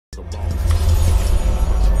We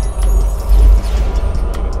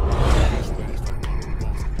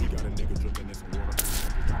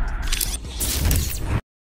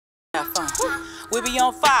be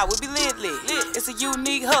on fire, we be lit. It's a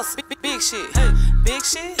unique hustle, big shit. Big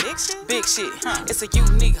shit, big shit, big shit. It's a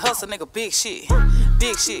unique hustle, nigga, big shit.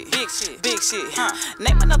 Big shit, big shit, big shit.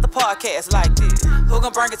 Name another podcast like this. Who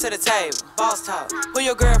gon' bring it to the table? Boss talk. Who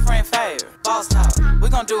your girlfriend favorite? Boss talk. We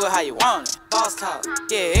gon' do it how you want it. Boss talk.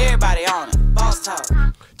 Yeah, everybody on it. Boss talk.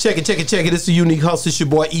 Check it. It's a unique hustle. It's your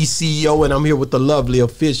boy ECO, and I'm here with the lovely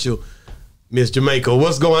official Miss Jamaica.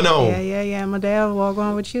 What's going on? Yeah. My dad walk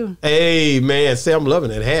on with you. Hey, man. Say, I'm loving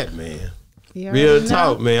that hat, man. Real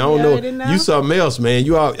talk, man. I don't know. You something else, man.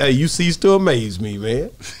 You cease to amaze me, man.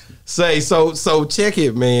 So check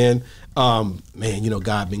it, man. Man, you know,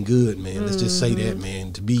 God been good, man. Let's just say that,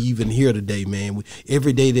 man. To be even here today, man.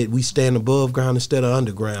 Every day that we stand above ground instead of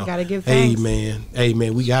underground. You gotta give thanks. Hey,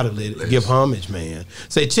 man, we gotta give homage, man.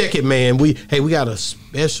 Say, check it, man. We got a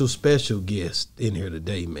special guest in here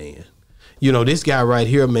today, man. You know, this guy right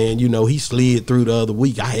here, man, you know, he slid through the other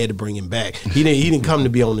week. I had to bring him back. He didn't come to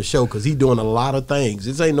be on the show because he doing a lot of things.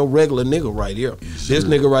 This ain't no regular nigga right here. This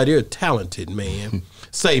nigga right here talented, man.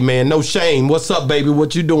 Say, man, no shame. What's up, baby?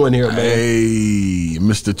 What you doing here, man? Hey,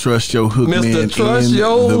 Mr. Trust Your Hook Man. Mr. Trust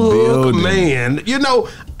Your Hook Man. You know,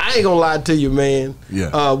 I ain't gonna lie to you, man.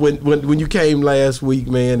 Yeah. When you came last week,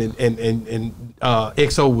 man, and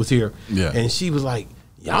XO was here, yeah, and she was like,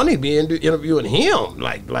 y'all need to be interviewing him,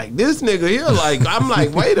 like this nigga here. Like, I'm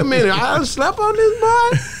like, wait a minute, I slept on this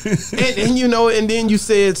boy. and you know, and then you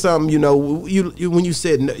said something, you know, when you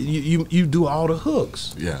said you do all the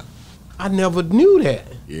hooks. Yeah, I never knew that.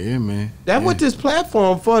 Yeah, man. That's what this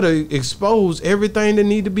platform for, to expose everything that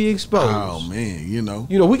need to be exposed. Oh man, you know,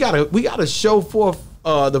 we gotta show forth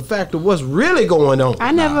the fact of what's really going on.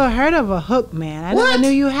 I never heard of a hook man. I never knew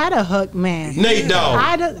you had a hook man. Nate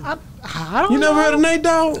Dogg. I don't You know. never heard of Nate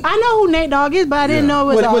Dogg? I know who Nate Dogg is, but I didn't know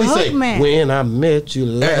it was a hook man. When I met you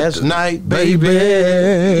last night, baby.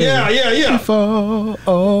 Yeah. Yeah,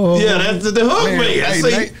 that's the hook man.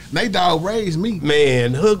 Hey, Nate Dogg raised me.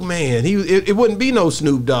 Man, hook man. It wouldn't be no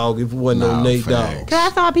Snoop Dogg if it wasn't no Nate Dogg. Cause I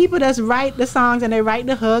thought people just write the songs and they write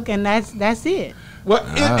the hook and that's it. Well,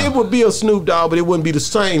 it would be a Snoop Dogg, but it wouldn't be the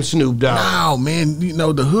same Snoop Dogg. No, man. You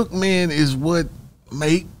know, the hook man is what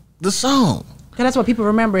make the song. Cause that's what people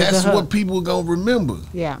remember. That's what people gonna remember.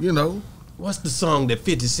 Yeah. You know. What's the song that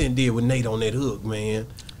 50 Cent did with Nate on that hook, man?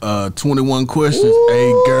 21 Questions. Ooh.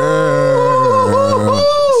 Hey, girl.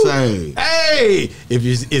 Say. Hey, if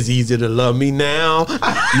it's easy to love me now.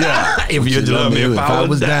 Yeah. If you love me if I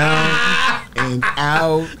was down and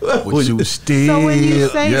out, would you still? So when you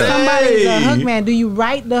say somebody's a hook man, do you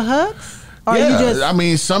write the hooks? Or yeah. you just, I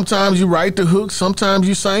mean, sometimes you write the hooks, sometimes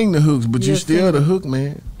you sing the hooks, but you're still the hook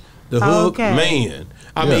man. The hook man.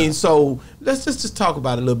 I mean, so let's just talk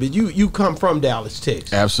about it a little bit. You come from Dallas,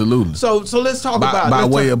 Texas. Absolutely. So let's talk about by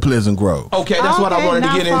way of Pleasant Grove. Okay, that's what I wanted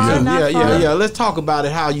to get into. Yeah. Let's talk about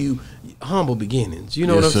it. How you humble beginnings. You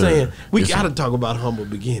know what I'm saying? We got to talk about humble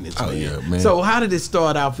beginnings, man. Yeah, man. So how did it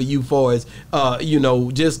start out for you, far as you know,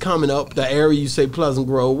 just coming up the area? You say Pleasant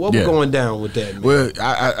Grove. What was going down with that, man? Well,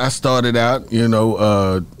 I started out, you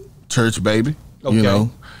know, church baby. Okay. You know.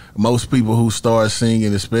 Most people who start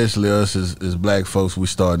singing, especially us as black folks, we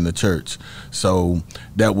start in the church. So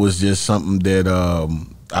that was just something that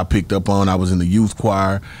I picked up on. I was in the youth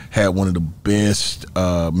choir, had one of the best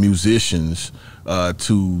musicians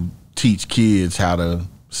to teach kids how to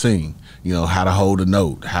sing, you know, how to hold a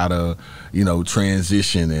note, how to, you know,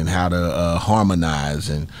 transition and how to harmonize.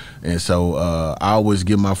 And so I always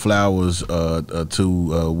give my flowers to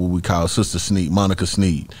what we call Sister Sneed, Monica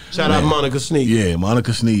Sneed. Shout out Monica Sneed. Yeah,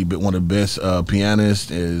 Monica Sneed, but one of the best pianists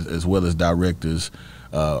as well as directors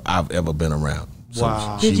I've ever been around. So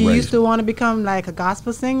wow. Did you used to want to become like a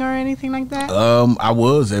gospel singer or anything like that? I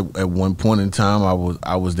was at one point in time.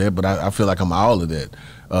 I was there, but I feel like I'm all of that.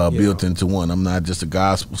 Built into one. I'm not just a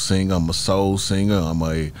gospel singer. I'm a soul singer. I'm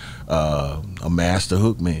a master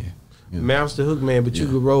hook man. You know? Master hook man, but you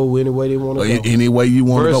could roll any way they want to go. Any way you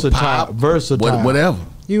want to go. Pop, versatile, whatever.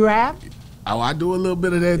 You rap? Oh, I do a little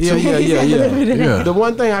bit of that too. Yeah. The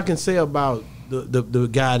one thing I can say about the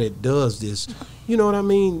guy that does this, you know what I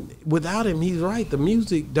mean? Without him, he's right. The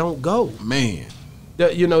music don't go. Man.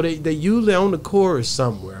 You know, they usually on the chorus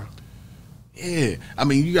somewhere. Yeah. I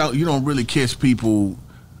mean, you don't really catch people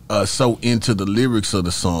so into the lyrics of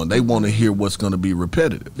the song. They want to hear what's going to be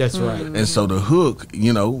repetitive. That's right. And so the hook,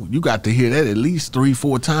 you know, you got to hear that at least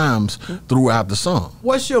 3-4 times throughout the song.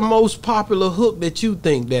 What's your most popular hook that you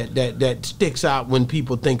think that sticks out when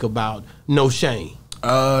people think about No Shame?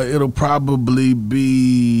 It'll probably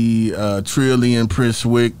be Trilly and Prince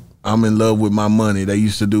Wick, I'm in love with my money. They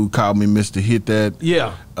used to do Call Me Mr. Hit That.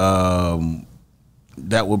 Yeah.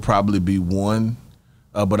 That would probably be one.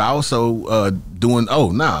 But I also doing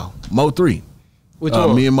Mo 3. Which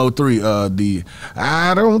one? Me and Mo 3. The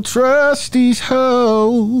I don't trust these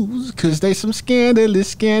hoes cause they some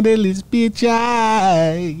scandalous bitch.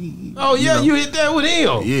 Oh yeah, you hit that with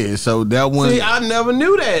him. Yeah, so that one. See, I never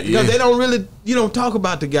knew that because they don't really. You don't talk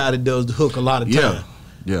about the guy that does the hook a lot of time.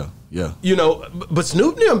 Yeah. You know, but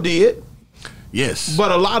Snoop them did. Yes.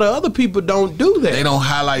 But a lot of other people don't do that. They don't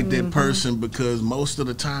highlight that person because most of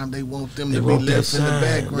the time they want them to be left in the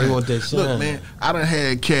background. They want that shine. Look, man, I done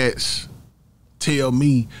had cats tell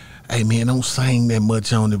me, hey man, don't sing that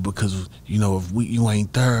much on it because, you know, if you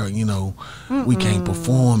ain't there, you know, we can't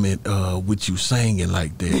perform it with you singing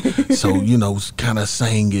like that. So, you know, kind of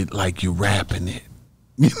sing it like you're rapping it.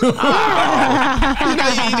 Because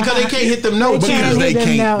they can't hit them notes. Because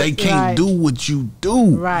they can't do what you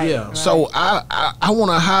do. Right. Yeah. Right. So I want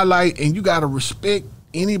to highlight, and you got to respect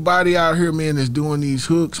anybody out here, man, that's doing these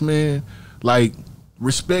hooks, man. Like,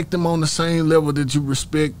 respect them on the same level that you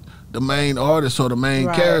respect the main artist or the main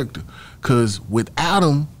character. Because without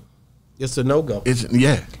them, it's a no-go.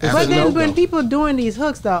 But then when people doing these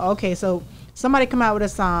hooks, though, okay, so somebody come out with a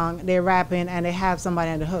song, they're rapping, and they have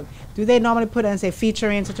somebody on the hook. Do they normally put it and say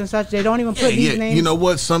featuring such and such? They don't even put these names? You know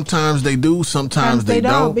what? Sometimes they do. Sometimes they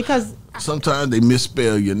don't. Because sometimes they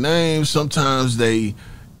misspell your name. Sometimes they...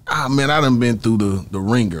 I done been through the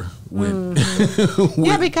ringer. With,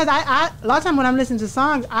 yeah, because I a lot of time when I'm listening to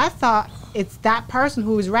songs, I thought it's that person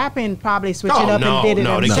who is rapping probably switched it up and did it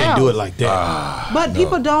themselves. No, they can't do it like that. But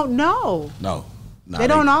people don't know. No. They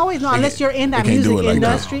don't always know unless you're in that music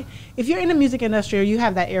industry. Like if you're in the music industry or you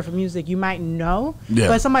have that ear for music, you might know. Yeah.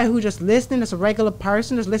 But somebody who just listening, that's a regular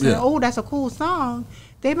person, just listening, oh, that's a cool song,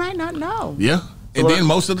 they might not know. Yeah. And then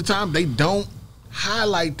most of the time, they don't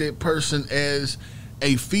highlight that person as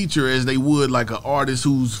a feature as they would like an artist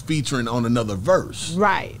who's featuring on another verse.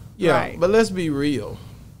 Right. Yeah, right. but let's be real.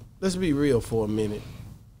 Let's be real for a minute.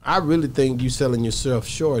 I really think you're selling yourself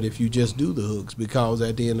short if you just do the hooks because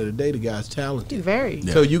at the end of the day, the guy's talented. He's very.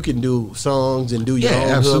 Yeah. So you can do songs and do your own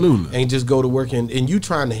absolutely. hook and just go to work and you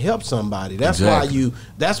trying to help somebody. That's why you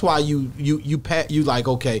like,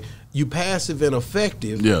 okay, you passive and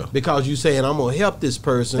effective because you saying I'm gonna help this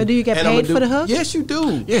person. But do you get paid for the hook? Yes, you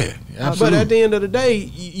do. Yeah, absolutely. But at the end of the day,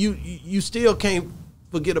 you still can't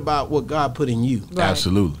forget about what God put in you. Right.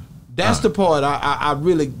 Absolutely. That's the part I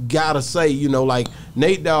really gotta say. You know, like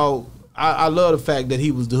Nate Dogg, I love the fact that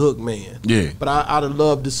he was the hook man. Yeah. But I'd have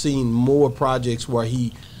loved to seen more projects where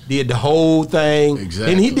he did the whole thing.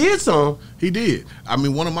 Exactly. And he did some. He did. I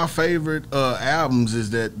mean, one of my favorite albums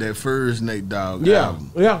is that first Nate Dogg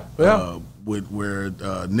album. Yeah. Where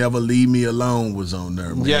Never Leave Me Alone was on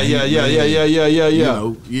there, man. Yeah. You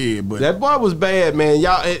know, but that boy was bad, man.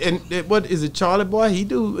 Y'all and what is it, Charlie Boy? He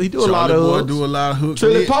do a lot of hooks. Do a lot of hooks.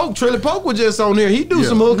 Trilly Poke was just on here. He do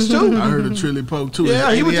some hooks too. I heard of Trilly Poke too.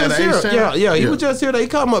 Yeah, he was just here. Yeah, he was just here. They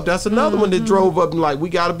come up. That's another one that drove up and like, we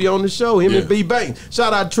got to be on the show. Him and B Banks.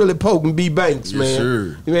 Shout out Trilly Poke and B Banks, man.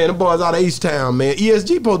 Sure. Man, them boys out of East Town, man.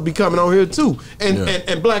 ESG supposed to be coming on here too.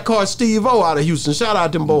 And Black Card Steve O out of Houston. Shout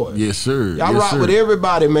out them boys. Yes, sir. Y'all rock with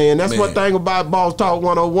everybody, man. That's one thing about Boss Talk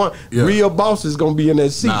 101. Yeah. Real bosses gonna be in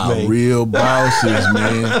that seat, man. Real bosses,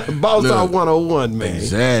 man. Boss Talk 101, man.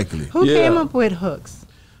 Exactly. Who came up with hooks?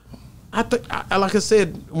 I think, like I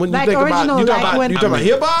said, when Like you think original, about, like you talking about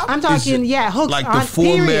hip hop. I'm talking, hooks. Like on the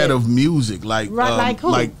format period. of music, like like who?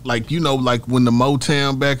 like you know, like when the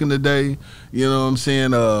Motown back in the day, you know what I'm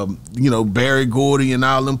saying? You know, Barry Gordy and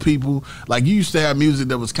all them people. Like you used to have music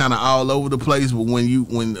that was kind of all over the place, but when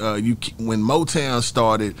Motown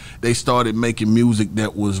started, they started making music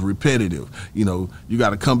that was repetitive. You know, you got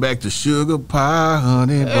to come back to Sugar Pie,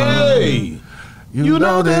 Honey Bun. You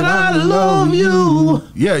know that I love you.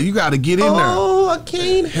 Yeah, you got to get in there. Oh, I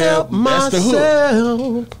can't help That's the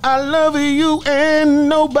myself. I love you and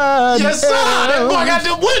nobody Yes, sir. That boy got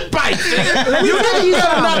the wood pipes. You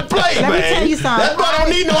better not play, man. Let me tell you something. That boy don't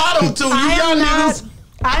need no auto-tune. You young niggas.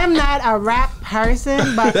 I am not a rap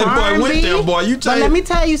person, but That boy R&B. went there, boy. You But let me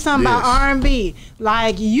tell you something about R&B.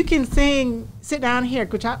 Like, you can sing. Sit down here,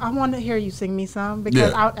 which I want to hear you sing me some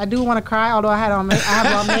because I do want to cry. Although I have on makeup.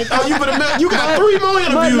 Oh, you got 3 more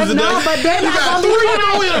interviews today. No, but then you got 3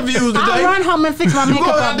 more interviews today. I'll run home and fix my makeup.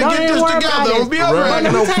 You're gonna have to get this together. Don't be over But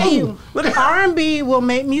let me tell you. R&B will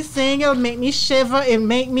make me sing. It'll make me shiver. It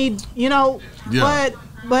make me, Yeah.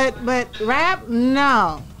 But rap,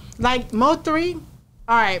 no. Like Mo 3.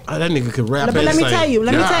 All right. Oh, that nigga could rap. But let me tell you,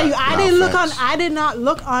 I facts. did not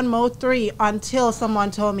look on Mo 3 until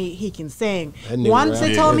someone told me he can sing. That nigga Once rap. they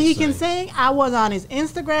Yeah, told me he sing. can sing, I was on his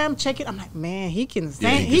Instagram checking. I'm like, man, he can sing.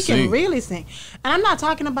 Yeah, he can sing. really sing. And I'm not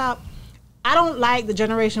talking about. I don't like the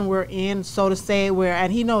generation we're in, so to say, where,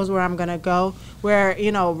 and he knows where I'm gonna go, where,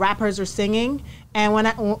 you know, rappers are singing, and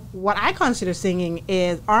what I consider singing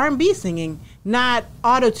is R&B singing, not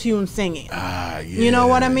auto-tune singing. Yeah, You know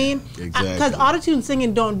what I mean? Exactly. Because auto-tune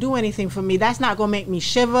singing don't do anything for me. That's not gonna make me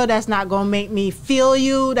shiver. That's not gonna make me feel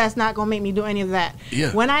you. That's not gonna make me do any of that.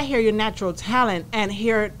 Yeah. When I hear your natural talent and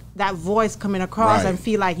hear that voice coming across Right. and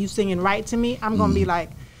feel like you singing right to me, I'm gonna be like,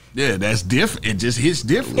 Yeah, that's different. It just hits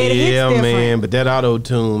different. It hits Yeah, different. man, but that auto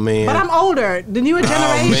tune, man. but I'm older. The newer Oh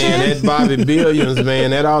generation. man, that Bobby Billions,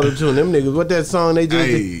 man, that auto tune, them niggas. What that song they just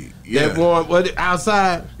Hey, did? yeah. That one, what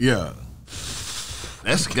outside? Yeah.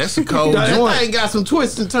 That's a cold That joint. thing got some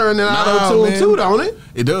twists and turns in Nah, auto tune man. too, don't it?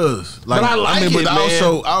 It does. Like, But I like it, but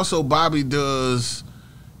man. also Bobby does.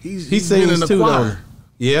 He He's been sings in the too, don't choir.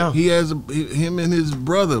 he? Yeah. He has him and his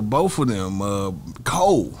brother, both of them,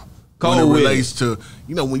 Cole. Cole when it with relates to,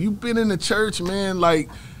 you know, when you've been in the church, man, like,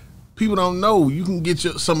 people don't know, you can get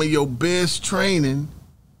some of your best training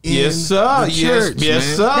in Yes, sir. the Yes, church, yes,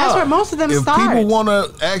 man. sir. That's where most of them If start. people want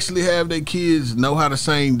to actually have their kids know how to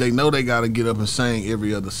sing, they know they got to get up and sing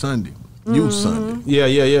every other Sunday, youth Sunday. Yeah.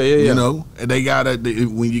 You know, and they gotta.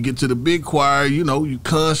 When you get to the big choir, you know, you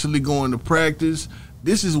constantly going to practice.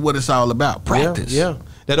 This is what it's all about. Practice. Yeah.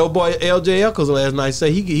 That old boy L.J. Eccles last night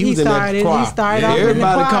said he was in started- that he choir. started off in the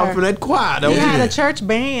Everybody choir. come from that choir. Don't He you? had a church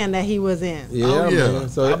band that he was in. Yeah, Oh, yeah. man.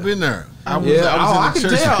 So I've been there. I was yeah, in I the can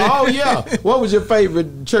church. tell. Oh yeah. What was your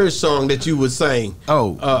favorite church song that you would sing?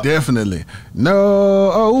 Oh, definitely.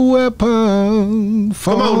 No weapon on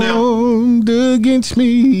now. formed against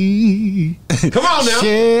me Come on now.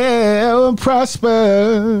 shall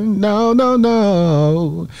prosper. No, no,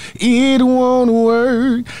 no. It won't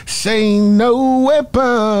work. Say no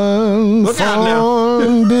weapon Look out now.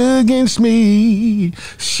 formed against me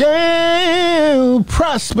shall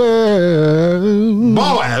prosper.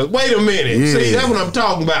 Boy, wait a minute. Yeah. See, that's what I'm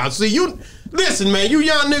talking about. See, you listen, man. You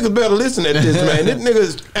young niggas better listen at this, man. This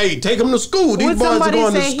niggas, hey, take them to school. These Would boys are somebody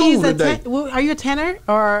going to say school he's a today. are you a tenor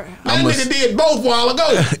or? That nigga did both a while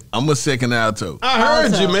ago. I'm a second alto. I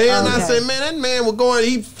heard Alto. you, man. I Okay. said, man, that man was going.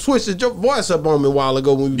 He switched his voice up on me a while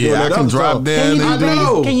ago when we were doing Yeah, I that can other drop song. down Can you I do and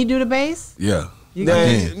know. bass? Can you do the bass? Yeah.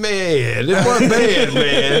 That, man, this boy bad,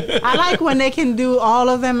 man. I like when they can do all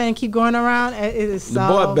of them and keep going around. It is so. The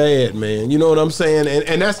boy bad, man. You know what I'm saying?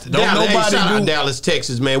 And that's Dallas. Hey, nobody shout out do- Dallas,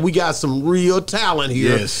 Texas, man. We got some real talent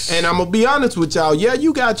here. Yes. And I'm gonna be honest with y'all. Yeah,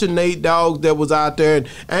 you got your Nate Dogg that was out there.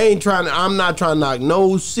 And I'm not trying to knock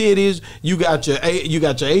no cities. You got your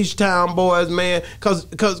H-Town boys, man. Cause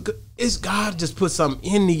it's God just put something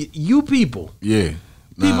in you people. Yeah.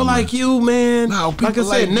 People like you, man. No, like I people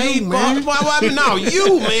said, like you, Nate. man. No,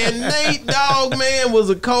 you, man. Nate Dogg, man,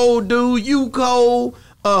 was a cold dude. You cold.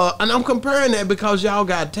 And I'm comparing that because y'all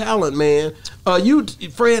got talent, man. You,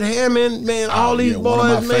 Fred Hammond, man. All these yeah, one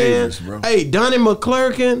of boys, my man. favorites, bro. Hey, Donnie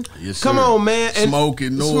McClurkin. Yes, Come sir. on, man. And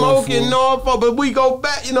Smoking Norfolk. Smoking Norfolk. But we go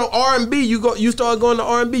back, you know, R&B. You start going to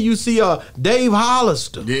R&B. You see Dave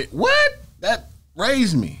Hollister. Yeah. What? That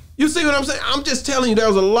raised me. You see what I'm saying? I'm just telling you, there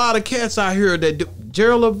was a lot of cats out here that do.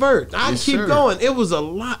 Gerald Levert. I Yes, keep sir. going. It was a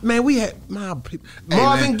lot, man. We had Marvin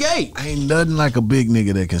man, Gaye. Ain't nothing like a big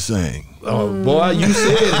nigga that can sing. Oh boy, you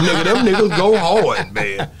said it, nigga. Them niggas go hard,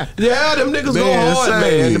 man. Yeah, them niggas go Man, hard,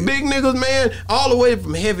 say. man. The big niggas, man, all the way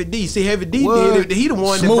from Heavy D. See, Heavy D What? did it. He the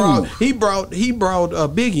one Smooth. that he brought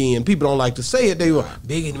Biggie in. People don't like to say it. They were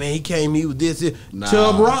Biggie, man. He came. He was this. Nah.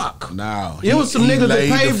 Chubb Rock. Nah. It was some niggas that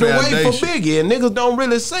laid paved the way for foundation. Biggie, and niggas don't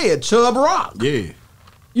really say it. Chubb Rock. Yeah.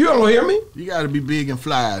 You don't hear me? You got to be big and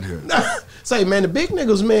fly out here. Say, man, the big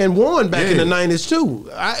niggas, man, won back in Yeah. the 90s, too.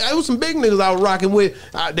 I was some big niggas I was rocking with.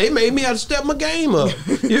 They made me have to step my game up.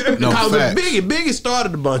 Because of facts. Biggie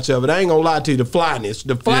started a bunch of it. I ain't gonna lie to you, the flyness.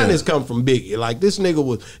 The flyness come from Biggie. Like, this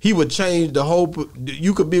nigga he would change the whole,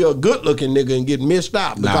 you could be a good-looking nigga and get missed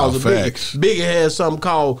out because of facts. Biggie. Biggie had something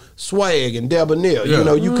called swag and debonair. Yeah. You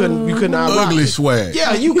know, you couldn't out-rock Ugly it. swag.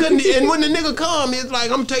 Yeah, you couldn't, and when the nigga come, it's like,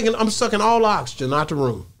 I'm sucking all oxygen out the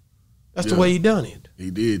room. That's the Yeah. way he done it. He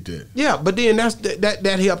did that. Yeah, but then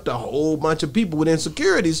that helped a whole bunch of people with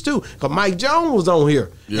insecurities too. Cause Mike Jones was on here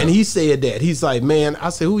Yeah. and he said that. He's like, man, I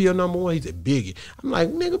said, who your number one? He said, Biggie. I'm like,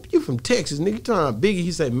 nigga, you from Texas, nigga. You talking about Biggie?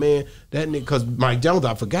 He said, man, that nigga, cause Mike Jones,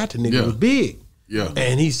 I forgot the nigga Yeah. was big. Yeah.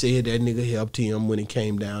 And he said that nigga helped him when it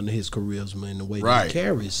came down to his charisma and the way Right. he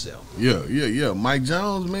carried himself. Yeah. Mike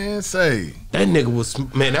Jones, man, say. That nigga was,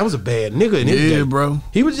 man, that was a bad nigga in his Yeah, day. bro.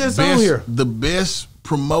 He was just on here. The best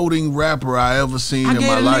promoting rapper I ever seen I in gave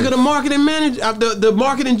my the life. nigga the marketing manager, the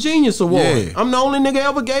marketing genius award. Yeah. I'm the only nigga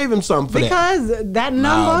ever gave him something for that. Because that number,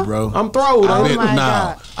 Nah, bro. I'm throwed. Oh ain't it? my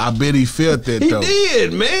God. I bet he felt that He though.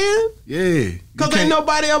 did, man. Yeah. Because ain't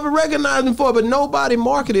nobody ever recognized him for it, but nobody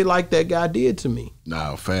marketed like that guy did to me.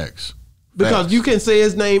 Nah, facts. Because Facts. you can say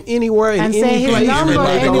his name anywhere in And any say his place, number and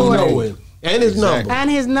they don't anywhere. know him. And his Exactly. number. and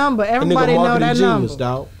his number, That nigga everybody know marketing that genius, number.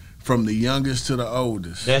 dog. From the youngest to the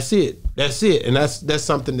oldest. That's it. That's it. And that's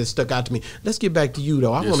something that stuck out to me. Let's get back to you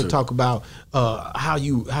though. I Yes, want to sir. talk about how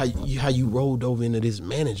you rolled over into this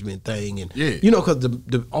management thing, and Yeah. you know, because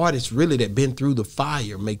the artists really that been through the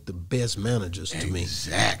fire make the best managers to me.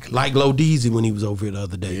 Exactly. Like Lil Deezy when he was over here the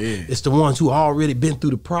other day. Yeah. It's the ones who already been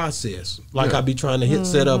through the process. Like Yeah. I be trying to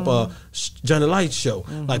set up a Johnny Light show.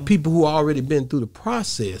 Like people who already been through the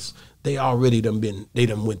process. They already done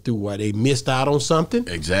went through where they missed out on something.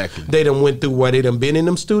 Exactly. They done went through where they done been in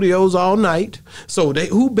them studios all night. So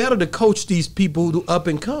who better to coach these people who up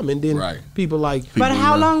and coming than Right. people like. But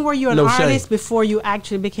how long were you an No shame. artist before you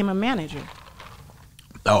actually became a manager?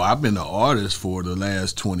 Oh, I've been an artist for the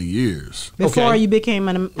last 20 years. Before Okay. you became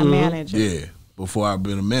a manager? Yeah. Before I've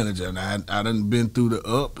been a manager. And I done been through the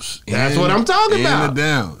ups. That's what I'm talking about. And the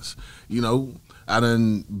downs. You know, I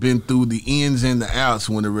done been through the ins and the outs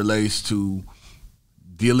when it relates to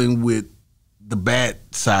dealing with the bad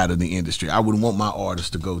side of the industry. I wouldn't want my artists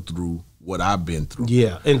to go through what I've been through.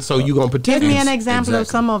 Yeah, and so you gonna protect Give me them. an example of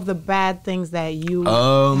Exactly. some of the bad things that you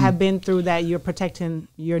have been through that you're protecting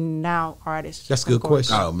your now artists. That's a good of course.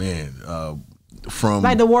 question. Oh man, from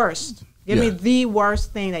Like the worst. Give me Yeah. the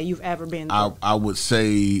worst thing that you've ever been through. I would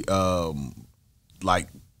say like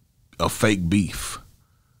a fake beef,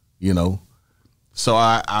 you know. So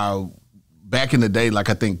I back in the day, like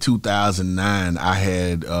I think 2009, I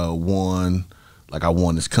had won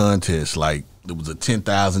this contest. Like it was a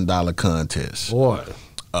 $10,000 contest. Boy,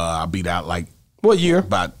 I beat out like what year?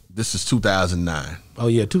 about this is 2009. Oh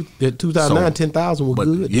yeah, 2009, So, 10,000 was but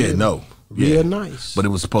good. yeah, no. Real Yeah. nice. But it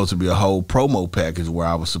was supposed to be a whole promo package where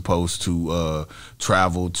I was supposed to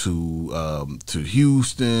travel to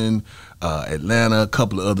Houston, Atlanta, a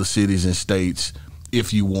couple of other cities and states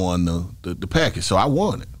if you won the package. So I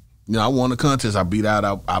won it. You know, I won the contest. I beat out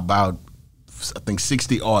about I think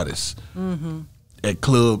 60 artists at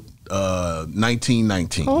Club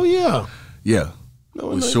 1919. Oh yeah. Yeah.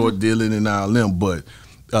 With Short Dylan and all them. But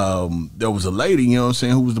there was a lady, you know what I'm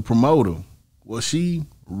saying, who was the promoter. Well, she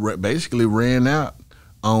basically ran out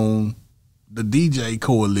on the DJ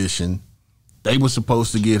coalition. They were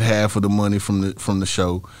supposed to get half of the money from the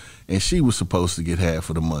show, and she was supposed to get half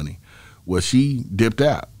of the money. Well, she dipped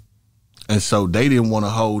out. And so they didn't want to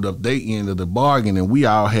hold up their end of the bargain, and we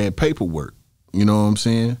all had paperwork. You know what I'm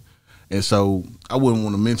saying? And so I wouldn't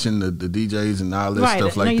want to mention the DJs and all that Right.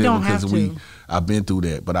 stuff No, like you that don't because have to. I've been through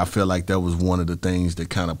that. But I feel like that was one of the things that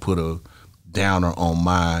kind of put a downer on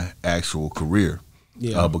my actual career.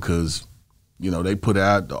 Yeah. Because, you know, they put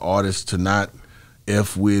out the artists to not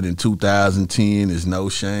F with in 2010 is No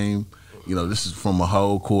Shame. You know, this is from a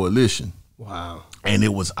whole coalition. Wow. And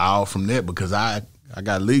it was all from that because I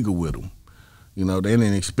got legal with them. You know, they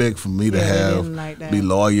didn't expect for me to Yeah, they have didn't like that. be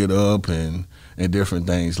lawyered up and different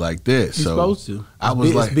things like that. You're So supposed to. I It's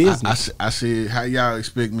was bu- it's like, business. I said, how y'all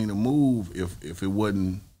expect me to move if it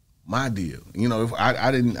wasn't my deal? You know, if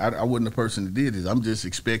I wasn't the person that did this. I'm just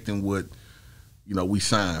expecting what, you know, we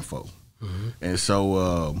signed for. And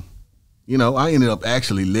so, you know, I ended up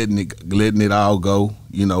actually letting it all go,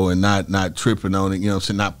 you know, and not tripping on it, you know what I'm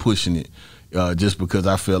saying, not pushing it, just because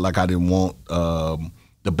I felt like I didn't want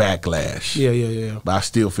the backlash. Yeah. But I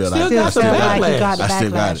still felt Still like got the Feel like you backlash. got the I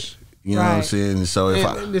still got backlash. it. You know what I'm Right. saying? And so if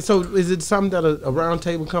And so is it something that a round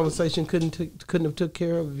table conversation couldn't have took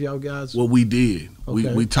care of if y'all guys? well, we did.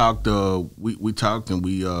 Okay. We talked. We talked, and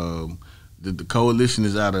we the coalition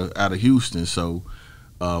is out of Houston. So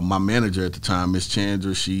my manager at the time, Miss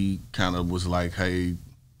Chandra, she kind of was like, "Hey,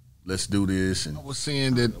 let's do this." And I was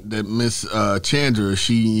saying that Miss Chandra,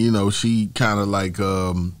 she kind of like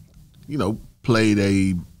played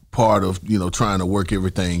a part of trying to work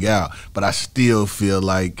everything out, but I still feel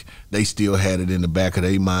like they still had it in the back of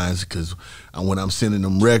their minds because when I'm sending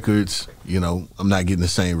them records, I'm not getting the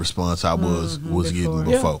same response I was getting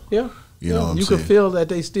before. Yeah. You know what I'm you saying? could feel that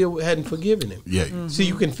they still hadn't forgiven him. Yeah. See,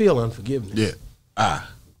 you can feel unforgiveness. Yeah.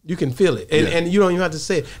 You can feel it. And Yeah. and you don't even have to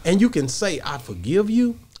say it. And you can say, I forgive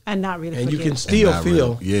you, And not really and you forget. can still And not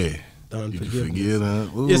feel really- the You can unforgiveness. forget,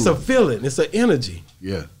 huh? Ooh. It's a feeling. It's an energy.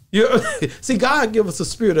 Yeah. See, God give us a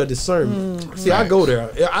spirit of discernment. See, I go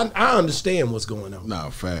there. I understand what's going on. No,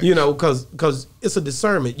 fact. You know, because it's a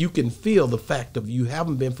discernment. You can feel the fact of you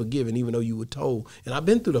haven't been forgiven, even though you were told. And I've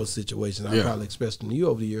been through those situations. I probably expressed them to you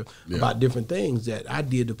over the year about different things that I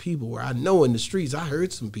did to people where I know in the streets I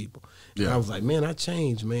hurt some people. And I was like, man, I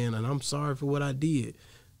changed, man, and I'm sorry for what I did.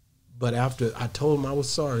 But after I told him I was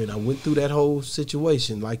sorry and I went through that whole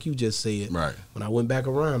situation, like you just said, when I went back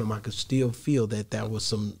around him, I could still feel that there was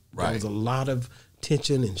there was a lot of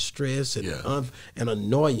tension and stress and and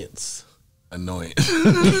annoyance. Forgiveness.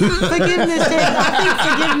 I think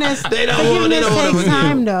forgiveness. Forgiveness takes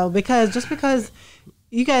time though, because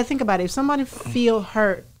you gotta think about it. If somebody feel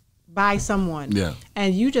hurt by someone,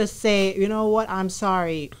 and you just say, you know what, I'm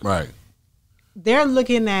sorry. Right. They're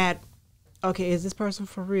looking at, okay, is this person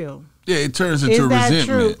for real? Yeah, it turns into resentment. Is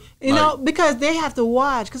that true? You know, because they have to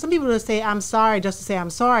watch. Because some people will say, I'm sorry, just to say I'm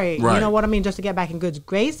sorry. Right. You know what I mean? Just to get back in good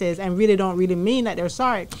graces and really don't really mean that they're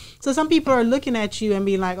sorry. So some people are looking at you and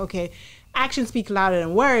being like, okay, actions speak louder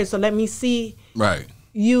than words. So let me see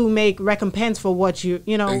you make recompense for what you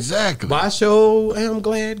know. Exactly. But I sure am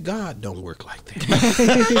glad God don't work like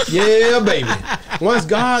that. Yeah, baby. Once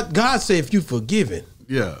God said, if you forgiven,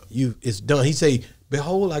 it's done. He say,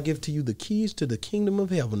 behold, I give to you the keys to the kingdom of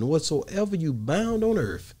heaven. Whatsoever you bound on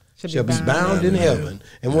earth shall be bound in heaven.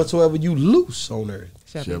 And whatsoever you loose on earth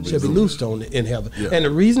shall be loosed in heaven. Yeah. And the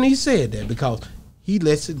reason he said that, because he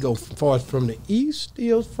lets it go far from the east,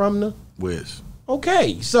 still from the west.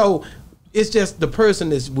 Okay, so it's just the person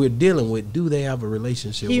that we're dealing with, do they have a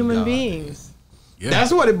relationship with God? Human beings. Yeah.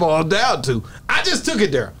 That's what it boils down to. I just took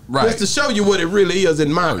it there just to show you what it really is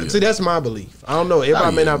in my See, that's my belief. I don't know.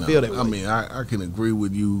 Everybody may not feel that way. I mean, I can agree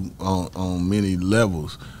with you on many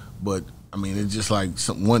levels, but I mean, it's just like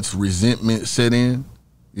once resentment set in,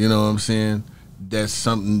 you know what I'm saying? That's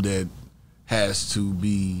something that has to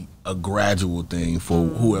be a gradual thing for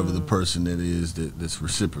whoever the person that is that's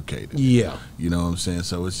reciprocated. Yeah. You know what I'm saying?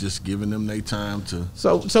 So it's just giving them their time to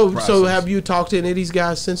So have you talked to any of these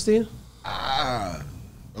guys since then? I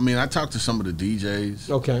mean, I talked to some of the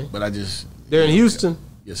DJs. Okay. But they're in Houston.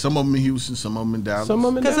 Yeah, some of them in Houston, some of them in Dallas.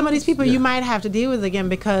 Because some of these people you might have to deal with again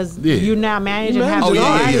because you now manage and have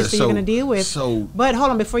artists that you're going to deal with. But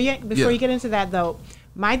hold on, before you get into that though,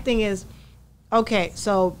 my thing is, okay,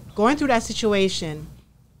 so going through that situation,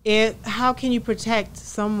 how can you protect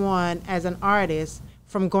someone as an artist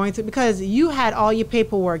from going through, because you had all your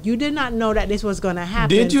paperwork. You did not know that this was going to happen.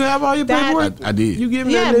 Did you have all your paperwork? I did. You give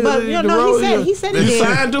me but he said he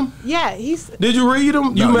signed them? Yeah. Did you read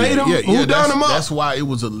them? You made them? Who done them up? That's why it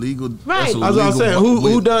was illegal. Right. That's what I was saying.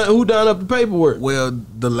 Who done up the paperwork? Well,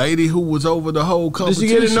 the lady who was over the whole competition. Did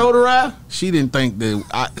she get it notarized? She didn't think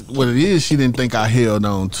that, she didn't think I held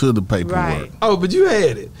on to the paperwork. Right. Oh, but you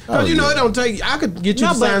had it. Because it don't take, I could get you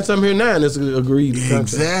to sign something here now and it's agreed.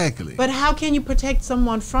 Exactly. But how can you protect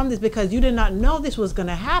someone from this? Because you did not know this was going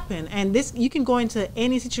to happen. And this, you can go into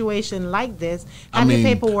any situation like this, have your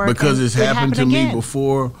paperwork. Because it's happened to me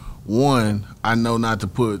before. One, I know not to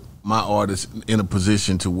put my artists in a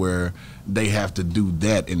position to where they have to do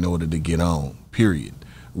that in order to get on, period.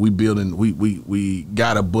 We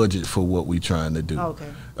got a budget for what we trying to do. Okay.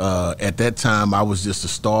 At that time, I was just a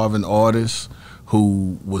starving artist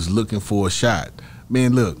who was looking for a shot.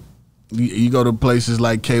 Man, look, you go to places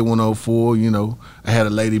like K104, I had a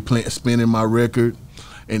lady spinning my record,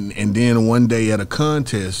 and then one day at a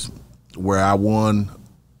contest where I won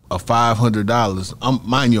a $500,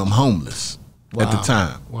 mind you, I'm homeless at the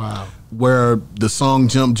time. Wow. Where the song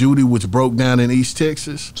Jump Judy, which broke down in East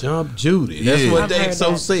Texas. Jump Judy. That's what the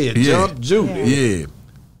XO said. Yeah. Jump Judy. Yeah.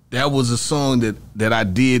 That was a song that I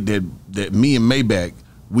did that me and Maybach,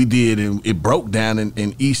 we did, and it broke down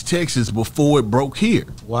in East Texas before it broke here.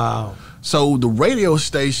 Wow. So the radio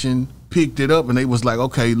station picked it up and they was like,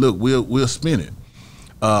 okay, look, we'll spin it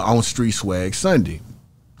on Street Swag Sunday.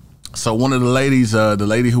 So one of the ladies, the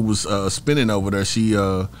lady who was spinning over there, she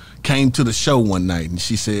came to the show one night and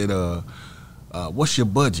she said, what's your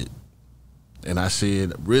budget? And I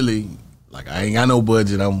said, really, like, I ain't got no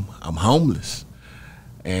budget, I'm homeless.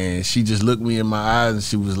 And she just looked me in my eyes and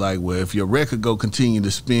she was like, well, if your record go continue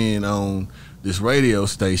to spin on this radio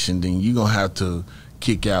station, then you're going to have to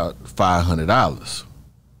kick out $500.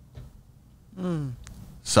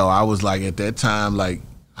 So I was like, at that time, like,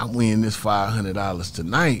 I'm winning this $500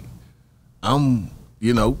 tonight. I'm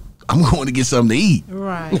going to get something to eat.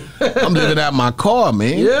 Right. I'm living out my car,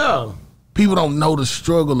 man. Yeah. People don't know the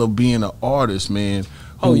struggle of being an artist, man.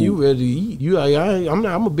 You ready to eat? I'm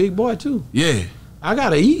a big boy too. Yeah. I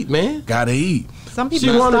gotta eat, man. Gotta eat. Some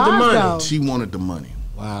people wanted the money. She wanted the money.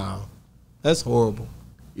 Wow, that's horrible.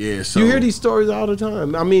 Yeah, so you hear these stories all the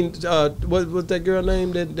time. I mean, what was that girl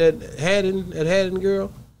name that Haddon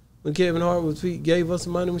girl? When Kevin Hart gave us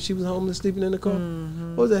some money when she was homeless, sleeping in the car.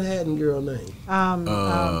 What was that Haddon girl name?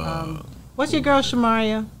 What's your girl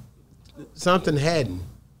Shamaria? Something Haddon.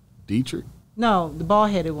 Dietrich. No, the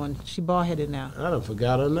bald-headed one. She bald-headed now. I done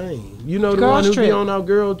forgot her name. You know the Girls one who Trip. be on our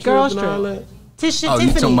girl trip Girls and all Trip. that? You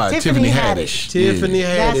talking about Tiffany Haddish? Tiffany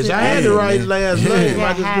That's Haddish. it. I had the right last name. Yeah,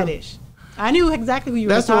 I just couldn't- Haddish. I knew exactly who you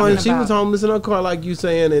That's were the talking one. She about. was homeless in her car, like you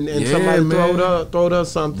saying, and Yeah, somebody man. throwed her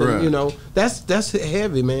something. Bruh. You know, that's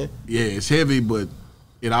heavy, man. Yeah, it's heavy, but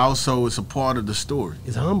it also is a part of the story.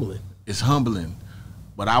 It's humbling. It's humbling,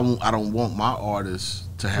 but I don't want my artists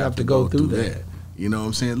to have to go through that. You know what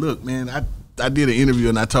I'm saying? Look, man, I did an interview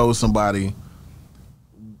and I told somebody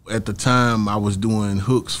at the time I was doing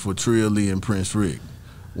hooks for Trill Lee and Prince Rick.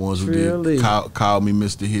 Ones who Trill Lee. did call me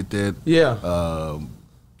Mr. Hit That. Yeah.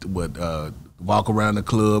 Walk Around the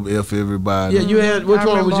Club, F Everybody. Yeah, you had which I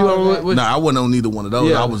one was you remember all on? Which, No, I wasn't on neither one of those.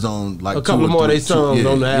 Yeah. I was on like a couple two or more of three- their songs yeah,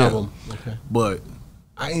 on the yeah. album. Okay. But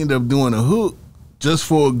I ended up doing a hook just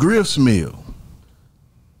for a Griff's meal.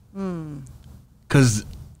 Cause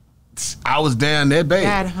I was down that bad.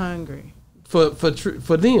 That hungry. For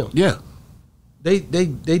them, Yeah, they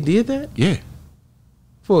did that yeah,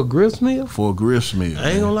 for a Griff's meal. for a Griff's meal.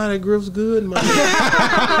 I ain't gonna lie, that Griff's good, man.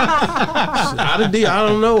 I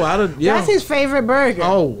don't know. Yeah. That's his favorite burger.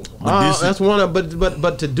 Oh, this is- that's one of.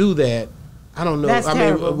 But to do that, I don't know. That's I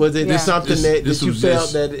terrible. mean, was it Yeah. something This that you was felt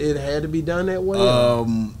just- that it had to be done that way?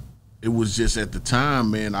 It was just at the time,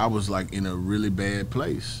 man, I was like in a really bad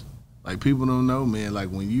place. Like people don't know, man, like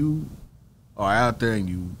when you are out there and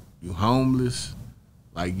you homeless,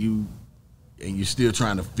 like you still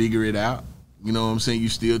trying to figure it out. You know what I'm saying? You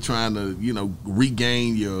still trying to,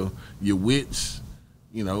 regain your wits,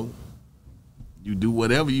 you do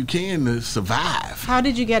whatever you can to survive. How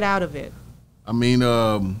did you get out of it? I mean,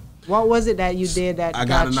 What was it that you did that I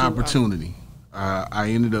got an you out? opportunity. I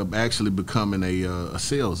ended up actually becoming a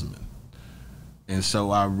salesman. And so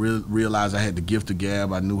I realized I had the gift of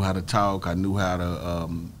gab. I knew how to talk. I knew how to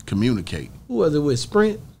communicate. Who was it with?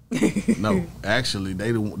 Sprint? No, actually,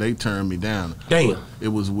 they turned me down. Damn. It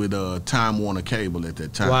was with Time Warner Cable at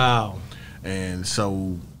that time. Wow. And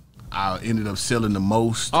so I ended up selling the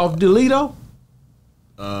most. Off Delito?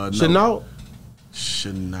 No. Chenault?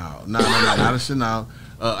 Chanel. No, not a Chanel.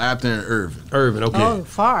 Out there in Irving. Irvin. Okay. Oh,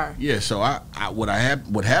 far. Yeah, so what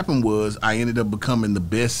happened was I ended up becoming the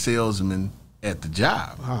best salesman at the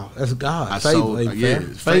job. Wow, that's God. I Favor sold- ain't yeah, fair.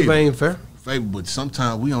 it's Favor favor. ain't fair. But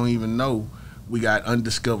sometimes we don't even know we got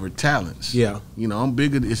undiscovered talents. Yeah. I'm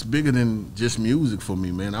bigger. It's bigger than just music for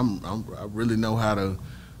me, man. I really know how to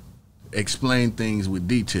explain things with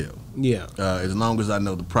detail. Yeah. As long as I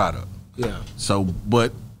know the product. Yeah. So,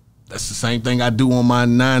 but that's the same thing I do on my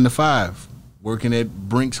 9 to 5, working at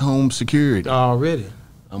Brinks Home Security. Already.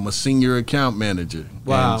 I'm a senior account manager.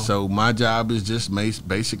 Wow. And so my job is just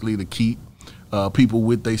basically to keep people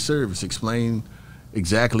with their service, explain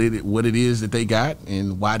exactly what it is that they got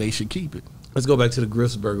and why they should keep it. Let's go back to the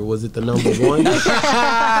Griff's burger. Was it the number one?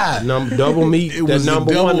 Double meat. It That was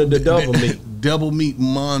number one or the double meat? Double meat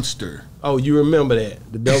monster. Oh, you remember that?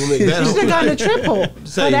 The double meat. You should have gotten a triple for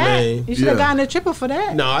Say, that. man. You should have Yeah. gotten a triple for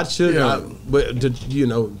that. No, I should. Yeah. But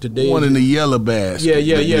today. One in the yellow basket.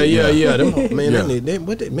 Yeah. Them, man, Yeah.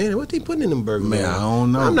 what they putting in them burgers? Man, I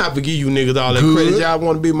don't know. I'm not for give you niggas all that Good. credit. Y'all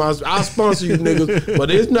want to be I'll sponsor you niggas,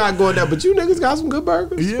 but it's not going down. But you niggas got some good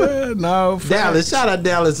burgers. Yeah, no. Dallas, shout out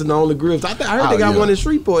Dallas and the only Griff's. I heard they got yeah. one in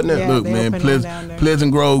Shreveport now. Yeah. Look, they man, opened one down there.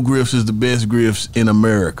 Pleasant Grove Griff's is the best Griff's in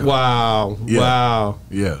America. Wow. Yeah. Wow.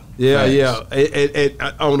 Yeah. Yeah, Facts.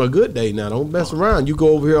 yeah. On a good day now, don't mess around. You go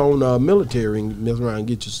over here on military and mess around and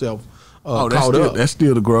get yourself That's caught still, up. that's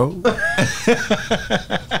still the Grove.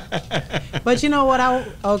 But you know what?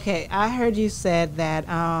 I heard you said that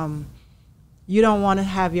you don't want to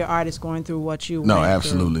have your artist going through what you No, went through.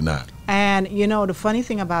 absolutely not. And the funny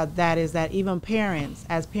thing about that is that even parents,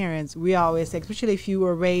 as parents, we always say, especially if you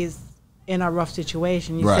were raised in a rough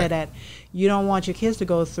situation, you Right. said that you don't want your kids to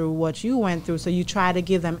go through what you went through, so you try to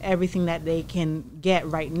give them everything that they can get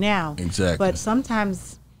right now. Exactly. But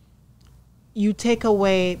sometimes you take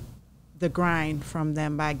away the grind from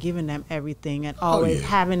them by giving them everything and always yeah.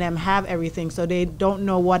 having them have everything, so they don't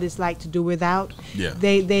know what it's like to do without. Yeah.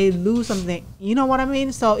 They lose something. You know what I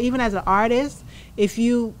mean? So even as an artist, if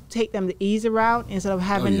you take them the easy route instead of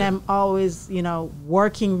having yeah. them always,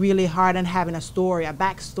 working really hard and having a story, a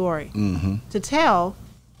backstory to tell,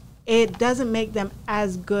 it doesn't make them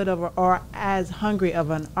as good of or as hungry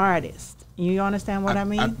of an artist. You understand what I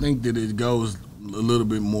mean? I think that it goes a little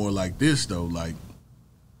bit more like this, though. Like,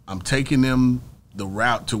 I'm taking them the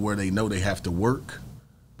route to where they know they have to work,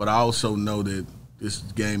 but I also know that this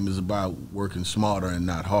game is about working smarter and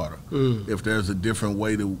not harder. If there's a different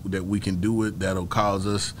way that we can do it that'll cause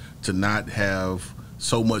us to not have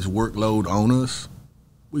so much workload on us,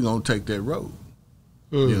 we're gonna take that road.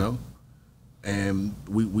 You know, and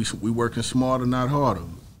we working smarter, not harder.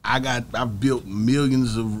 I've built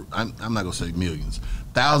millions of, I'm not gonna say millions,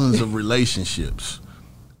 thousands of relationships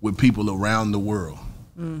with people around the world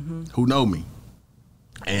who know me.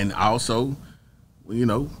 And also, you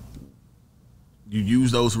know, you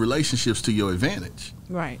use those relationships to your advantage.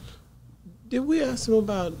 Right. Did we ask him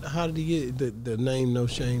about how did he get the name No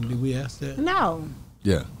Shame? Did we ask that? No.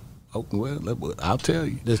 Yeah. Oh, well, I'll tell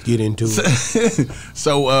you. Let's get into it.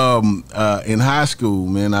 So, in high school,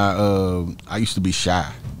 man, I used to be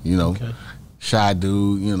shy, you know. Okay. Shy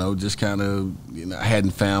dude, you know, just kind of, you know, I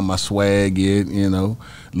hadn't found my swag yet, you know,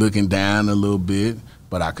 looking down a little bit,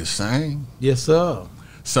 but I could sing. Yes, sir.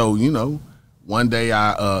 So, you know, one day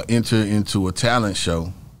I entered into a talent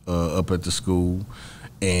show up at the school,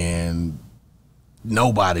 and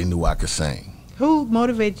nobody knew I could sing. Who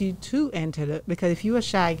motivated you to enter the? Because if you're a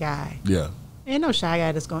shy guy, Yeah. ain't no shy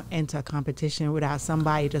guy that's going to enter a competition without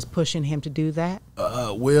somebody just pushing him to do that.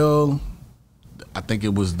 Well, I think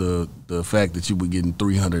it was the fact that you were getting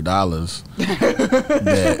 $300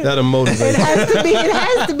 That'll motivate you. It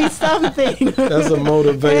has to be something. That's a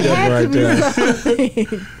motivator right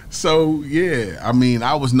there. So, yeah, I mean,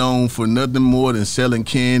 I was known for nothing more than selling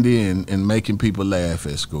candy and making people laugh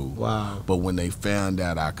at school. Wow. But when they found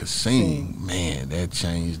out I could sing, man, that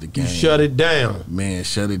changed the game. You shut it down. Man,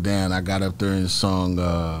 shut it down. I got up there and sung,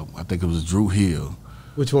 I think it was Drew Hill,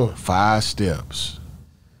 Which one? 5 Steps.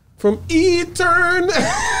 From Etern.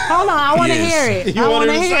 Hold on, I want to Yes. hear it. You I want want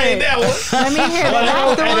to to hear sing it. that one? Let me hear it.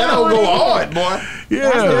 That's the one I That'll wanna go hear. hard, boy.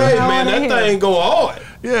 Yeah. Hey, I man, wanna that hear. thing go hard.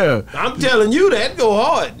 Yeah. I'm telling you, that go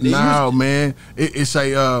hard. No, man. It's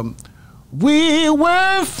a, we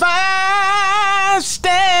were 5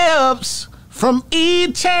 steps from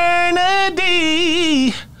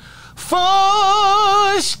eternity.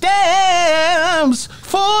 4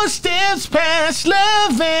 steps past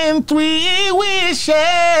love and 3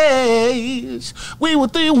 wishes. We were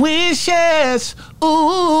 3 wishes.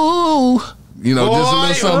 Ooh. You know, just a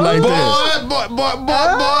little something like that. Boy.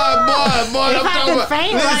 If I can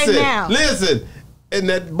faint right now. Listen. And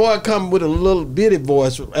that boy come with a little bitty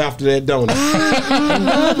voice after that, don't he?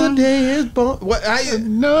 Another day is born. What?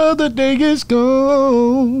 Another day is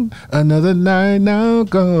gone, another night now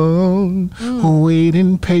gone.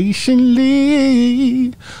 Waiting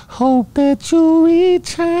patiently, hope that you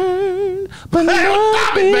return. But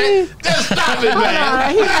Stop it, man. Just stop it,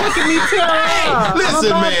 man. He's making me tear up. Listen,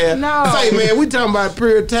 man. No. Say, man, we talking about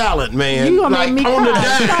pure talent, man. You gonna make me on the cry.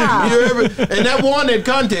 dime. Stop. You hear me? And that won that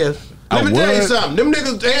contest. Let me tell you something. Them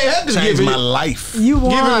niggas, they had to give changed him my life. You Give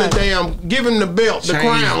him won. the give him the belt, the Change.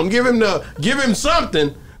 crown, give him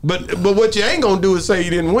something. But what you ain't gonna do is say you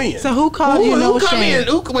didn't win. So who called you No Shame? Wait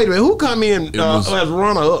a minute. Who come in was- as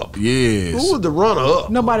runner up? Yes. Who was the runner up?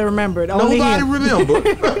 Nobody remembered. Only Nobody him.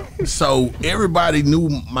 remember. So everybody knew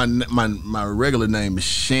my regular name is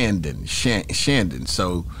Shandon. Shandon.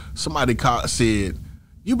 So somebody said,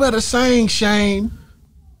 "You better sing, Shane."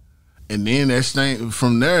 And then that thing,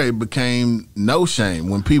 from there it became No Shame.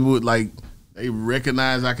 When people would they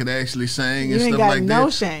recognized I could actually sing You and ain't stuff got like no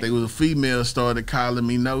that. shame. They was a female started calling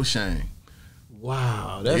me No Shame.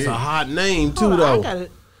 Wow, that's Yeah. a hot name too, Hold on, I though. gotta-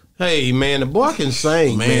 Hey man, the boy can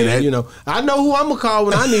sing, man. Man, You know, I know who I'm gonna call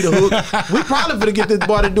when I need a hook. We probably finna get this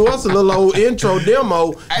boy to do us a little old intro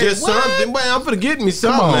demo, just what? something. Man, I'm finna get me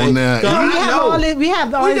something. on man. now. 'Cause We I have know. all this. We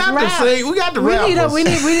have all We this got rap. to sing. We got the We need a- rappers. we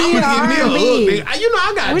need I'm gonna give me a R&B. hook. You know,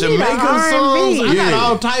 I got We need a Jamaican songs. R&B. I got Yeah.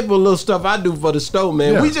 all type of little stuff I do for the store,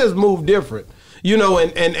 man. Yeah. We just move different. You know,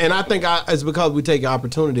 and I think it's because we take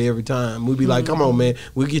opportunity every time. We be like, come on, man,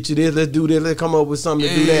 we'll get you this, let's do this, let's come up with something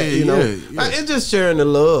to do that, you know. Yeah. It's just sharing the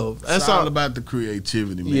love. It's That's all all. about the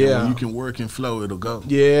creativity, man. Yeah. When you can work and flow, it'll go.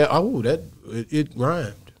 Yeah, it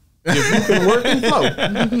rhymed. If you can work and flow,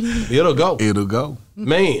 it'll go. It'll go.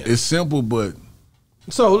 Man. It's simple, but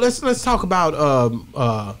So let's talk about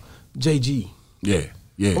JG. yeah.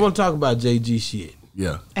 I want to talk about JG shit.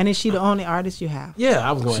 Yeah. And is she the only artist you have? Yeah,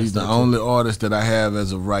 I was going to She's the only artist that I have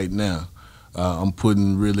as of right now. I'm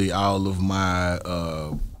putting really all of my,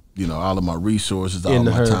 all of my resources, all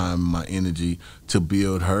Into my her. time, my energy to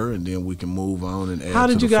build her, and then we can move on and add. How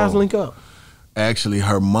to did the you guys fold. link up? Actually,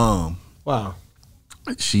 her mom. Wow.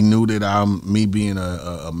 She knew that me being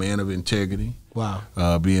a man of integrity, Wow.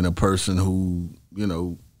 being a person who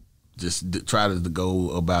just tries to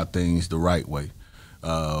go about things the right way.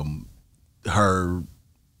 Her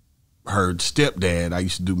her stepdad. I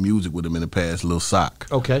used to do music with him in the past, Lil Sock.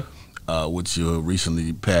 Okay. Which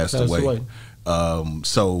recently passed away.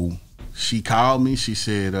 So she called me. She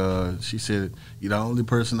said, "You're the only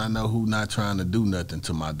person I know who not trying to do nothing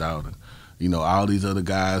to my daughter. You know, all these other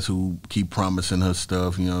guys who keep promising her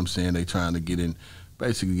stuff. You know what I'm saying? They trying to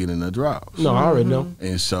basically get in her drawers. No, I already know.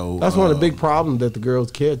 And so that's one of the big problems that the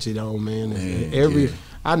girls catch it on, man.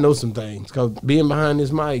 I know some things because being behind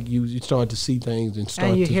this mic, you start to see things and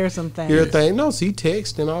start you to hear some things. Hear things. No, see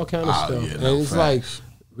text and all kind of stuff. Yeah, and it's like,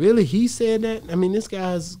 really, he said that? I mean, this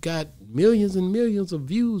guy's got millions and millions of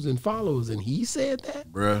views and followers, and he said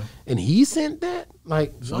that, bruh. And he sent that.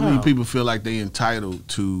 Like, so many people feel like they entitled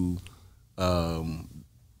to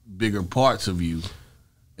bigger parts of you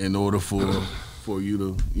in order for you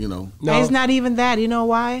to, you know. No. It's not even that. You know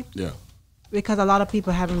why? Yeah. Because a lot of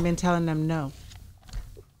people haven't been telling them no.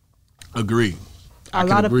 Agree. A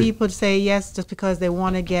lot of people say yes just because they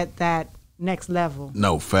want to get that next level.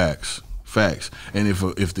 No, facts. And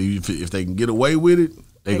if they can get away with it,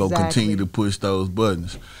 they gonna continue to push those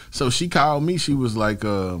buttons. So she called me. She was like,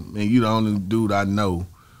 "Man, you the only dude I know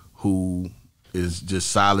who is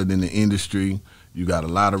just solid in the industry. You got a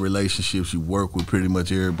lot of relationships. You work with pretty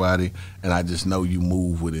much everybody, and I just know you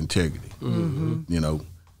move with integrity." Mm-hmm. You know,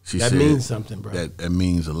 she that said means something, bro. That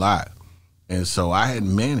means a lot. And so I had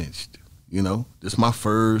managed. You know, this is my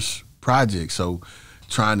first project, so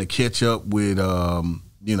trying to catch up with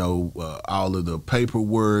you know, all of the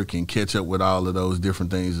paperwork and catch up with all of those different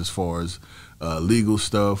things as far as legal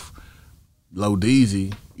stuff. Low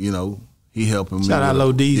Deezy, you know, he helping me. Shout out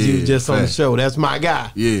Low Deezy, he was just on the show. That's my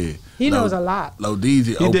guy. Yeah. He knows a lot. Low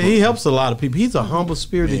Deezy. He helps a lot of people. He's a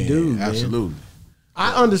humble-spirited dude, man. Absolutely.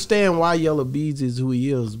 I understand why Yellow Bees is who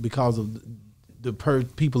he is because of the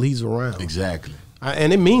people he's around. Exactly.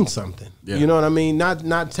 And it means something. Yeah. You know what I mean?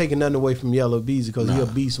 Not taking nothing away from Yellow Bees because he's a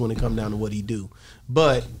beast when it comes down to what he do.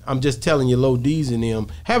 But I'm just telling you, Low D's and them,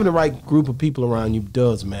 having the right group of people around you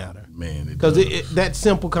does matter. Man, because that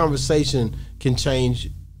simple conversation can change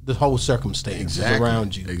the whole circumstance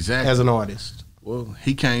around you as an artist. Well,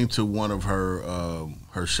 he came to one of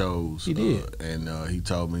her shows. He did. And he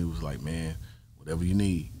told me, he was like, "Man, whatever you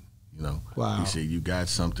need, you know." Wow. He said, "You got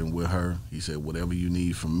something with her." He said, "Whatever you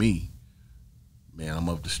need from me, man, I'm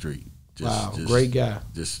up the street." Just great guy.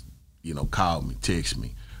 Just, you know, call me, text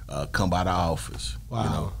me, come by the office. Wow. You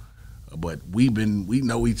know, but we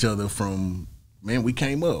know each other from, man, we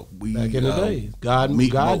came up. Back in the days.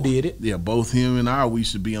 God did it. Yeah, both him and I, we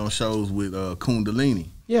used to be on shows with Kundalini.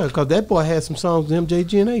 Yeah, because that boy had some songs with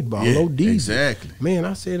MJG and 8-Ball. Yeah, Low Deezy. Exactly. Man,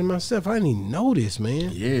 I said to myself, I didn't even know this,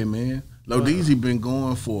 man. Yeah, man. Low Deezy been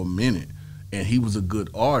going for a minute, and he was a good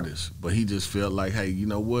artist, but he just felt like, hey, you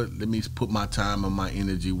know what? Let me put my time and my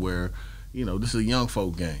energy where, you know, this is a young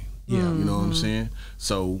folk game. Yeah. You know what I'm saying?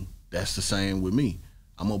 So that's the same with me.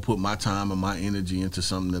 I'm going to put my time and my energy into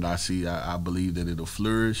something that I see. I believe that it'll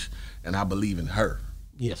flourish, and I believe in her.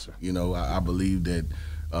 Yes, sir. You know, I believe that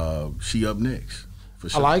she up next. For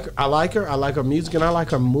sure. I like her. I like her music, and I like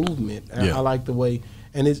her movement. Yeah. I like the way,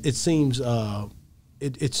 and it seems right.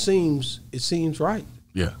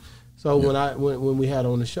 Yeah. So when we had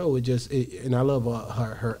her on the show, and I love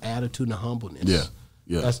her attitude and humbleness. Yeah.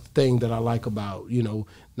 Yeah. That's the thing that I like about, you know,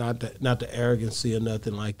 not the arrogancy or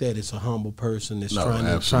nothing like that. It's a humble person that's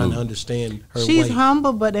trying to understand her. She's way.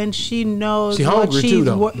 humble, but then she knows what she's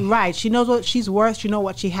right. She knows what she's worth. She knows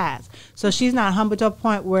what she has. So she's not humble to a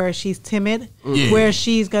point where she's timid, where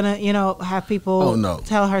she's gonna, you know, have people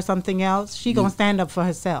tell her something else. She gonna stand up for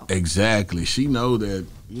herself. Exactly. She know that,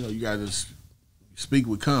 you know, you gotta speak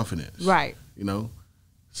with confidence. Right. You know.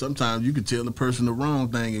 Sometimes you can tell the person the wrong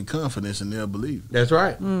thing in confidence and they'll believe it. That's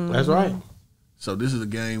right. Mm-hmm. That's right. So this is a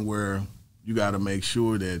game where you got to make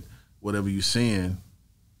sure that whatever you're saying,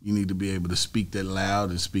 you need to be able to speak that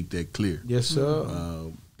loud and speak that clear. Yes, sir.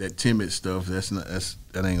 That timid stuff, that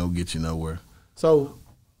ain't gonna get you nowhere. So,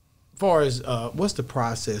 far as what's the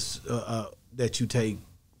process that you take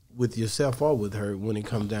with yourself or with her when it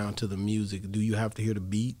comes down to the music? Do you have to hear the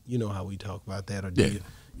beat? You know how we talk about that, or do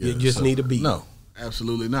you just need a beat? No.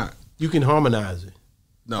 Absolutely not. You can harmonize it.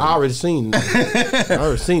 No, I already seen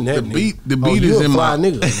that. The beat is in my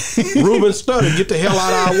nigga. Ruben Stutter, get the hell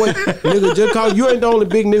out of our way, nigga. Just cause you ain't the only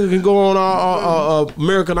big nigga can go on our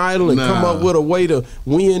American Idol and come up with a way to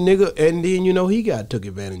win, nigga. And then you know he got took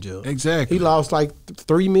advantage of. Exactly. He lost like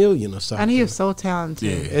 $3 million or something. And he was so talented.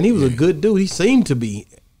 Yeah, and he was a good dude. He seemed to be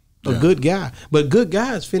a good guy, but good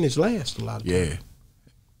guys finish last a lot of times. Yeah.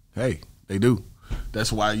 Hey, they do.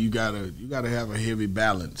 That's why you gotta have a heavy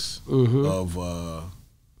balance of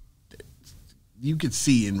you could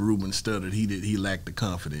see in Ruben Studdard he lacked the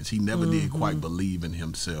confidence. He never did quite believe in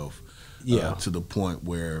himself. To the point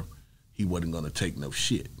where he wasn't going to take no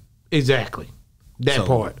shit. Exactly. That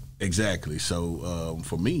part. Exactly. So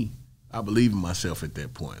for me, I believe in myself at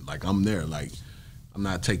that point. Like I'm there. Like I'm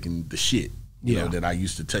not taking the shit you know, that I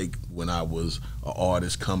used to take when I was an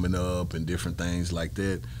artist coming up and different things like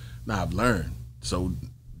that. Now I've learned. So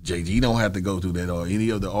JG don't have to go through that, or any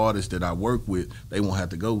of the artists that I work with, they won't have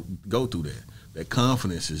to go through that. That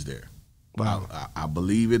confidence is there. Wow. I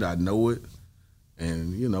believe it. I know it.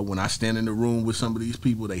 And, you know, when I stand in the room with some of these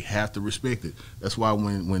people, they have to respect it. That's why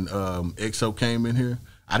when EXO came in here,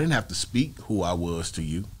 I didn't have to speak who I was to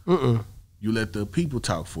you. You let the people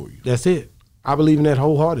talk for you. That's it. I believe in that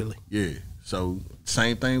wholeheartedly. Yeah. So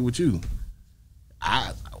same thing with you.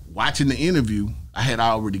 Watching the interview, I had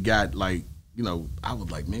already got like, you know, I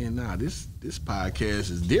was like, man, nah, this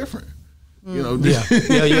podcast is different. You know, yeah.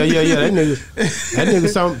 That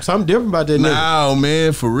nigga, something different about that nigga. No,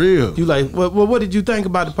 man, for real. You like, well, what did you think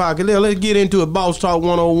about the podcast? Let's get into it. Boss Talk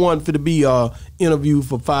 101 for to be interviewed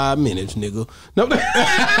for 5 minutes, nigga. No.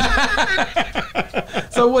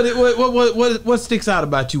 So what sticks out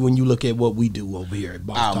about you when you look at what we do over here at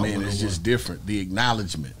Boss Talk 101? It's just different. The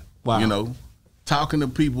acknowledgement. Wow. You know, talking to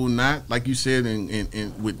people, not like you said,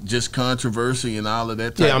 in with just controversy and all of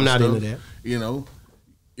that type I'm of not stuff. into that. You know,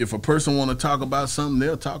 if a person want to talk about something,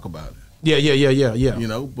 they'll talk about it. Yeah. You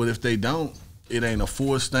know, but if they don't, it ain't a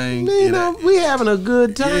forced thing. Man, we having a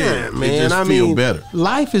good time, man. It just feel better.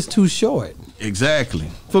 Life is too short. Exactly.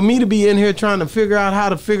 For me to be in here trying to figure out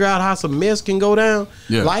how some mess can go down,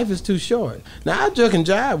 life is too short. Now, I joke and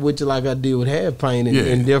jive with you like I did with Half Pain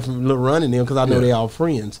and different little running them because I know they all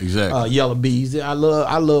friends. Exactly. Yellow Bees. I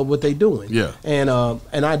love what they doing. Yeah. And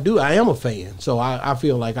I am a fan. So I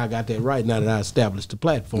feel like I got that right now that I established the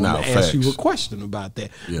platform to ask you a question about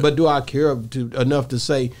that. Yeah. But do I care enough to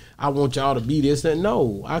say I want y'all to be this? And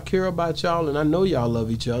no, I care about y'all and I know y'all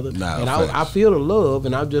love each other. I feel the love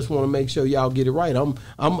and I just want to make sure y'all get it right. I'm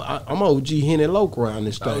OG Henny Loke around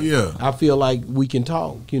this thing. Oh, yeah. I feel like we can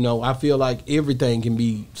talk. You know, I feel like everything can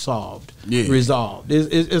be solved, resolved.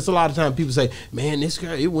 It's a lot of times people say, "Man, this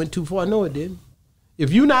girl, it went too far." No, it didn't.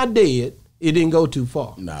 If you're not dead, it didn't go too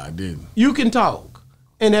far. Nah, it didn't. You can talk,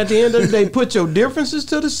 and at the end of the day, put your differences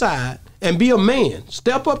to the side and be a man.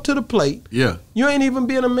 Step up to the plate. Yeah. You ain't even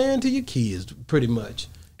being a man to your kids, pretty much.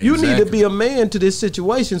 You need to be a man to this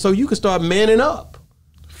situation so you can start manning up.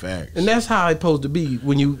 Facts. And that's how it's supposed to be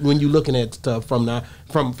when you looking at stuff from a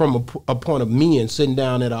point of men sitting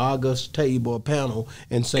down at an august table or panel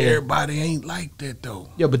and saying everybody ain't like that though.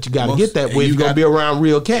 Yeah, but you got to get that way. You got to be around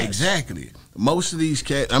real cats. Exactly. Most of these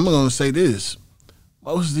cats, I'm going to say this.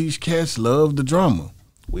 Most of these cats love the drama.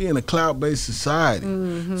 We in a clout-based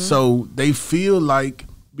society, so they feel like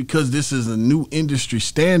because this is a new industry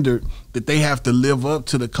standard that they have to live up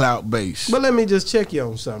to the clout base. But let me just check you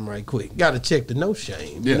on something right quick. Got to check the no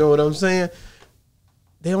shame. You know what I'm saying?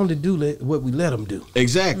 They only do what we let them do.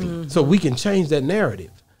 Exactly. So we can change that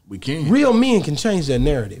narrative. We can. Real men can change that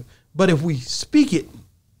narrative. But if we speak it,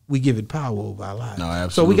 we give it power over our lives. No,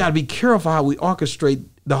 absolutely. So we got to be careful how we orchestrate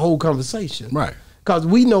the whole conversation. Right. Because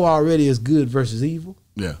we know already it's good versus evil.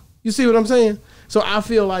 Yeah. You see what I'm saying? So I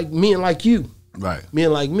feel like men like you, right,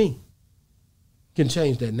 men like me, can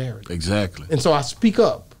change that narrative. Exactly. And so I speak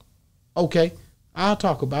up. Okay, I'll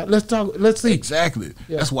talk about it. Let's talk. Let's see. Exactly.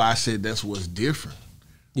 Yeah. That's why I said that's what's different.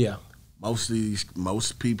 Yeah.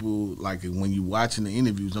 Most people, like when you watching the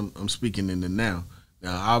interviews, I'm speaking in the now.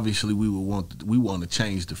 Now, obviously, we want to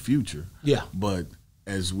change the future. Yeah. But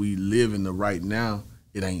as we live in the right now,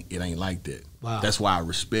 it ain't like that. Wow. That's why I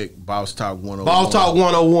respect Boss Talk 101. Boss Talk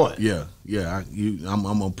 101. Yeah. I'm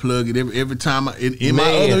gonna plug it every time in my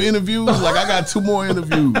other interviews. Like I got 2 more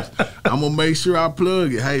interviews. I'm gonna make sure I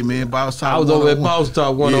plug it. Hey man, Boss Talk. I was over at Boss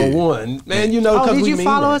Talk 101. Yeah. Man, you know. Did you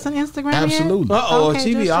follow us on Instagram? Absolutely. Okay,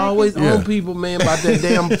 she be always on people, man, about that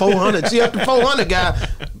damn 400. See, up the 400 guy.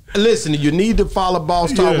 Listen, you need to follow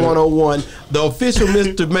Boss Talk 101. The official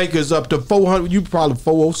Mr. Maker's up to 400. You probably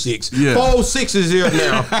 406. Yeah. 406 is here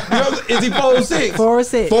now. Is he 406?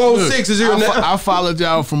 406. 406 is here now. I followed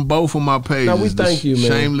y'all from both of my pages. No, we thank you,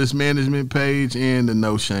 man. Shameless Management page and the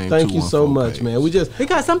No Shame. Thank you so much, page. man. We just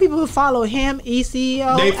because some people who follow him,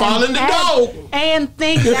 ECO, they following the dog and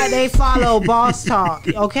think that they follow Boss Talk.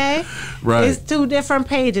 Okay, right? It's 2 different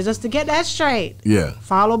pages. Just to get that straight. Yeah.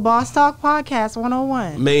 Follow Boss Talk Podcast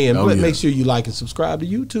 101. Man, but make sure you like and subscribe to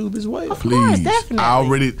YouTube as well. Of course, definitely. I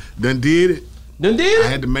already done did it. Then did? I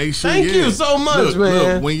had to make sure. Thank you so much,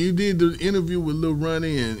 man. Look, when you did the interview with Lil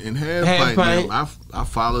Ronnie and Half Half Pint, Pint. I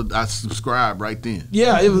followed, I subscribed right then.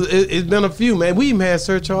 Yeah, it's been a few, man. We even had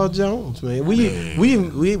Sir Charles Jones, man.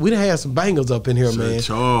 We done had some bangers up in here, Sir man.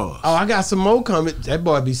 Charles. Oh, I got some more coming. That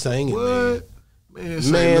boy be singing, What? man.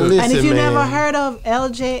 say, Man, look, listen, And if you man. never heard of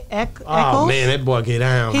L.J. Eccles, Oh man, that boy get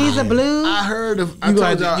down. he's a man. blues. I heard of. I You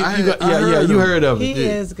told got- y'all. you got- you heard of it. He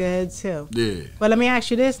Yeah. is good too. Yeah. But let me ask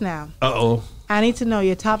you this now. Uh-oh. I need to know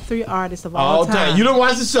your top 3 artists of all All time. You don't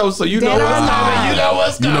watch the show, so you know Dead or what's coming. alive. You know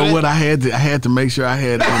what's You coming. know what? I had to make sure I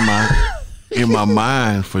had in my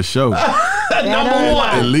mind for sure. Number or one.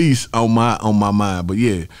 At least on my mind. But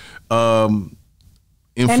yeah.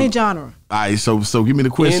 Any genre. All right, so give me the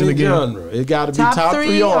question Any again. genre. It got to be Top top 3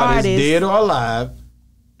 three artists, artists. dead or alive.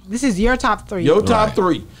 This is your top 3. Your top Right.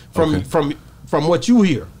 3 from Okay. from what you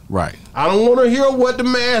hear. Right. I don't want to hear what the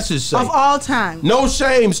masses say. Of all time. No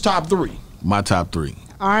shame's top 3. My top 3.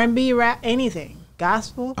 R&B, rap, anything.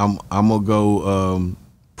 Gospel. I'm gonna go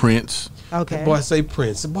Prince. Okay. Boy, say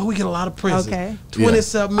Prince. Boy, we get a lot of Princes. Okay. 20 Yeah.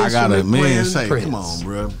 submissions. I gotta with man say, Prince. come on,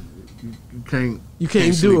 bro. You can't. You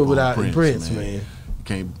can't sleep do it on without Prince, man. You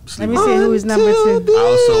can't sleep. Let me on see who is number 2.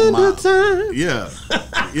 Also, my time. yeah,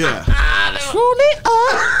 yeah. Truly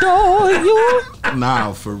adore you.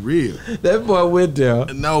 Nah, for real. That boy went there.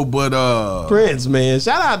 No, but Prince, man.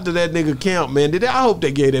 Shout out to that nigga Camp, man. I hope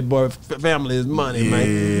they gave that boy family his money, man.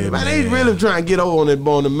 Yeah, Man, they man. really trying to get over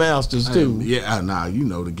on the Masters, too. yeah, nah. You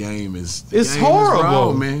know the game is. It's game is horrible.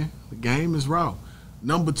 raw, man. The game is raw.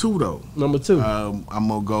 Number 2 though. Number 2. I'm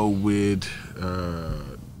gonna go with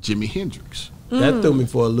Jimi Hendrix. That threw me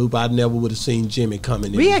for a loop. I never would have seen Jimmy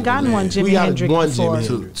coming in. We had gotten one Jimi We got Hendrix one before. Jimi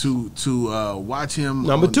Hendrix. To watch him.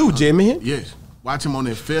 Number 2, Jimmy Hendrix. Yes, watch him on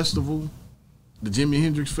that festival, the Jimi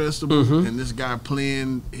Hendrix Festival, Mm-hmm. and this guy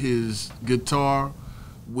playing his guitar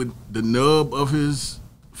with the nub of his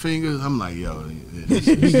fingers. I'm like, yo,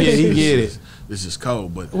 He get it. This is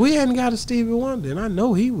cold, but We hadn't got a Stevie Wonder, and I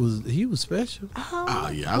know he was special. oh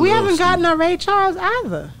yeah, I We love haven't Steve. gotten a Ray Charles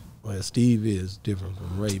either. Well, Steve is different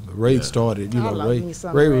from Ray, but Ray started, I love me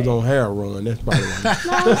some Ray was Ray. on hair run. That's probably why.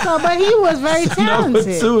 No, so, but he was very Number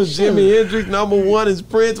talented. 2 is Jimi Hendrix. Number 1 is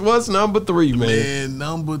Prince. What's number 3, man? Man,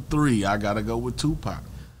 number 3, I gotta go with Tupac.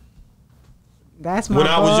 That's my When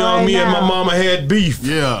I was boy young, me and my now. mama had beef.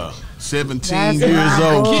 Yeah, 17 That's years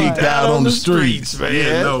my old, boy. kicked out on the streets, man.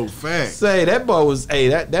 Yeah, no facts. Say that boy was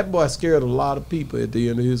that boy scared a lot of people at the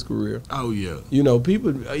end of his career. Oh yeah, You know, people,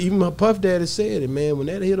 even my Puff Daddy said it, man. When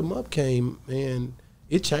that hit 'em up came, man,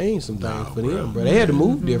 it changed some things for bro. them, bro. They had to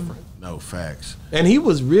move different, no facts. and he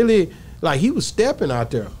was really like he was stepping out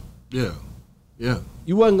there. Yeah, yeah.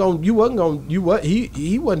 He wasn't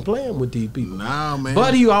playing with these people, Nah, man.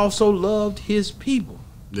 but he also loved his people.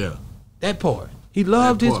 yeah. That part, he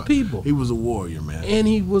loved That his boy, people, He was a warrior, man. and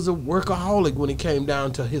he was a workaholic when it came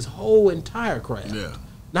down to his whole entire craft. Yeah,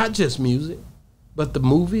 Not just music, but the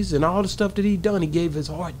movies and all the stuff that he done. He gave his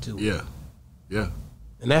heart to. yeah, yeah.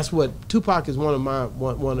 And that's what Tupac is one of my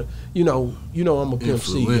one of you know I'm a Pimp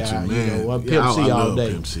C guy. Influential, man. You know, I'm Yeah, Pimp I C all love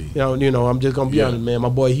day. Pimp C. You know I'm just gonna be Yeah. honest, man. My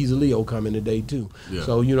boy, he's a Leo coming today too. Yeah.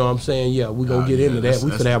 So you know what I'm saying, yeah, we gonna Oh, get yeah, into that. that's-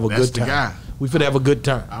 We finna have a that's good the time. guy. We finna have a good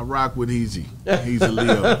time. I rock with Easy. He's a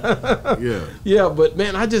Leo. Yeah, Yeah, but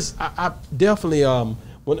man, I definitely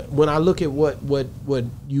when I look at what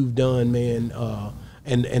you've done, man,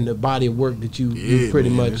 and the body of work that you've Yeah, pretty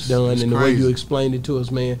man, much it's done, and the way crazy. you explained it to us,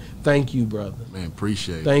 man. Thank you, brother. man.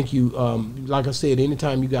 Appreciate it. Thank you. Like I said,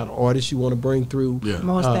 anytime you got an artist you want to bring through, Yeah.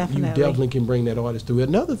 Most you definitely. definitely can bring that artist through.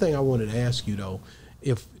 Another thing I wanted to ask you though,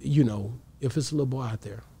 if it's a little boy out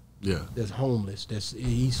there Yeah, that's homeless,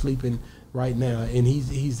 he's sleeping right now, and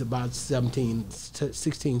he's about 16,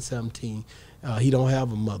 17. He don't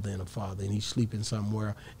have a mother and a father, and he's sleeping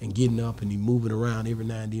somewhere and getting up and he moving around every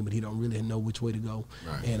now and then, but he don't really know which way to go.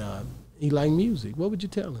 Right. And he like music. What would you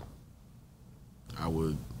tell him? I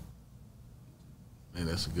would. Man,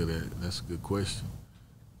 that's a good question.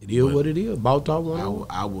 It is Well, what it is. About that one.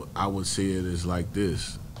 I would say it is like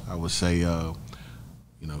this. I would say,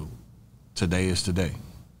 today is today.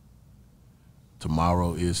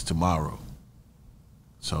 Tomorrow is tomorrow.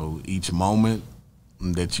 So each moment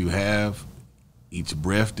that you have, each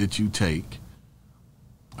breath that you take,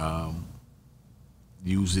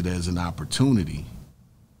 use it as an opportunity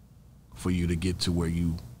for you to get to where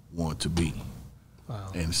you want to be.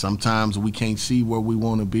 Wow. And sometimes we can't see where we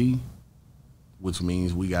want to be, which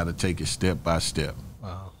means we got to take it step by step.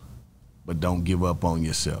 Wow. But don't give up on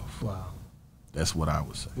yourself. Wow. That's what I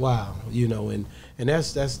would say. Wow, you know, and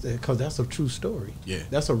that's because that's a true story. Yeah.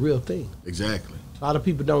 That's a real thing. Exactly. A lot of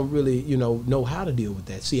people don't really, know how to deal with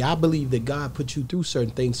that. See, I believe that God put you through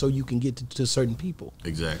certain things so you can get to certain people.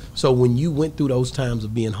 Exactly. So when you went through those times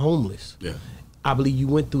of being homeless, Yeah. I believe you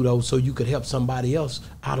went through those so you could help somebody else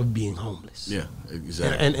out of being homeless. Yeah,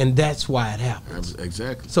 exactly. And that's why it happens.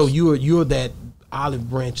 Exactly. So you're that olive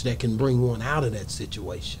branch that can bring one out of that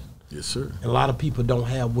situation. Yes, sir. And a lot of people don't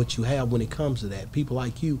have what you have when it comes to that. People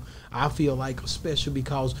like you, I feel like, are special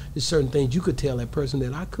because there's certain things you could tell that person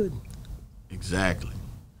that I couldn't. Exactly.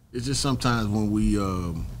 It's just sometimes when we,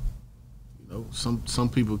 some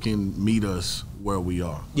people can meet us where we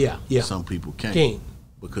are. Yeah. Some people can't.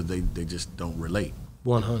 Because they just don't relate.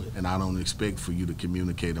 100. And I don't expect for you to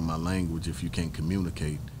communicate in my language if you can't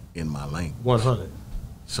communicate in my language. 100.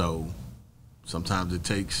 So sometimes it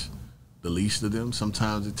takes the least of them.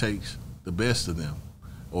 Sometimes it takes the best of them,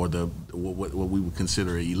 or what we would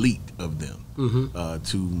consider elite of them,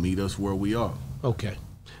 to meet us where we are. Okay.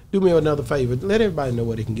 Do me another favor. Let everybody know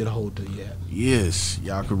where they can get a hold of you at. Yes,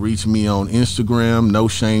 y'all can reach me on Instagram, No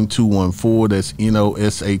Shame 214. That's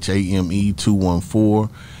NOSHAME 214.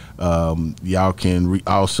 Y'all can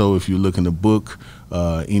also, if you're looking to book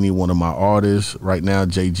any one of my artists right now,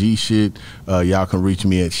 JG shit, y'all can reach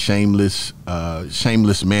me at Shameless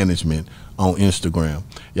Management on Instagram.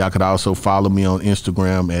 Y'all could also follow me on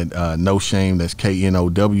Instagram at No Shame. That's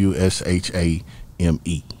KNOWSHAME.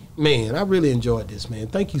 Man, I really enjoyed this, man.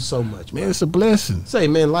 Thank you so much, man. It's a blessing. Say,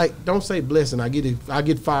 man, don't say blessing. I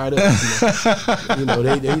get fired up.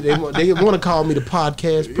 They want to call me the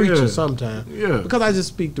podcast preacher sometime. Yeah. Because I just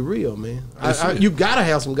speak the real, man. You gotta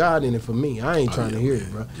have some God in it for me. I ain't trying to hear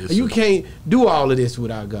it, bro. Yes, you sir. can't do all of this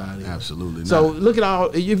without God in it. Absolutely not. So look at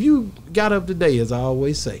all. If you got up today, as I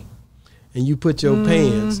always say, and you put your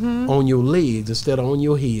pants on your legs instead of on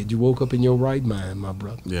your head, you woke up in your right mind, my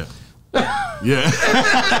brother. Yeah. Yeah.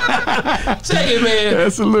 Check it, man.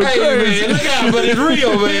 That's a little crazy. Man, look out, but it's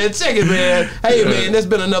real, man. Check it, man. Hey, man, that's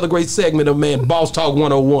been another great segment of, man, Boss Talk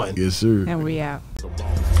 101. Yes, sir. And we out.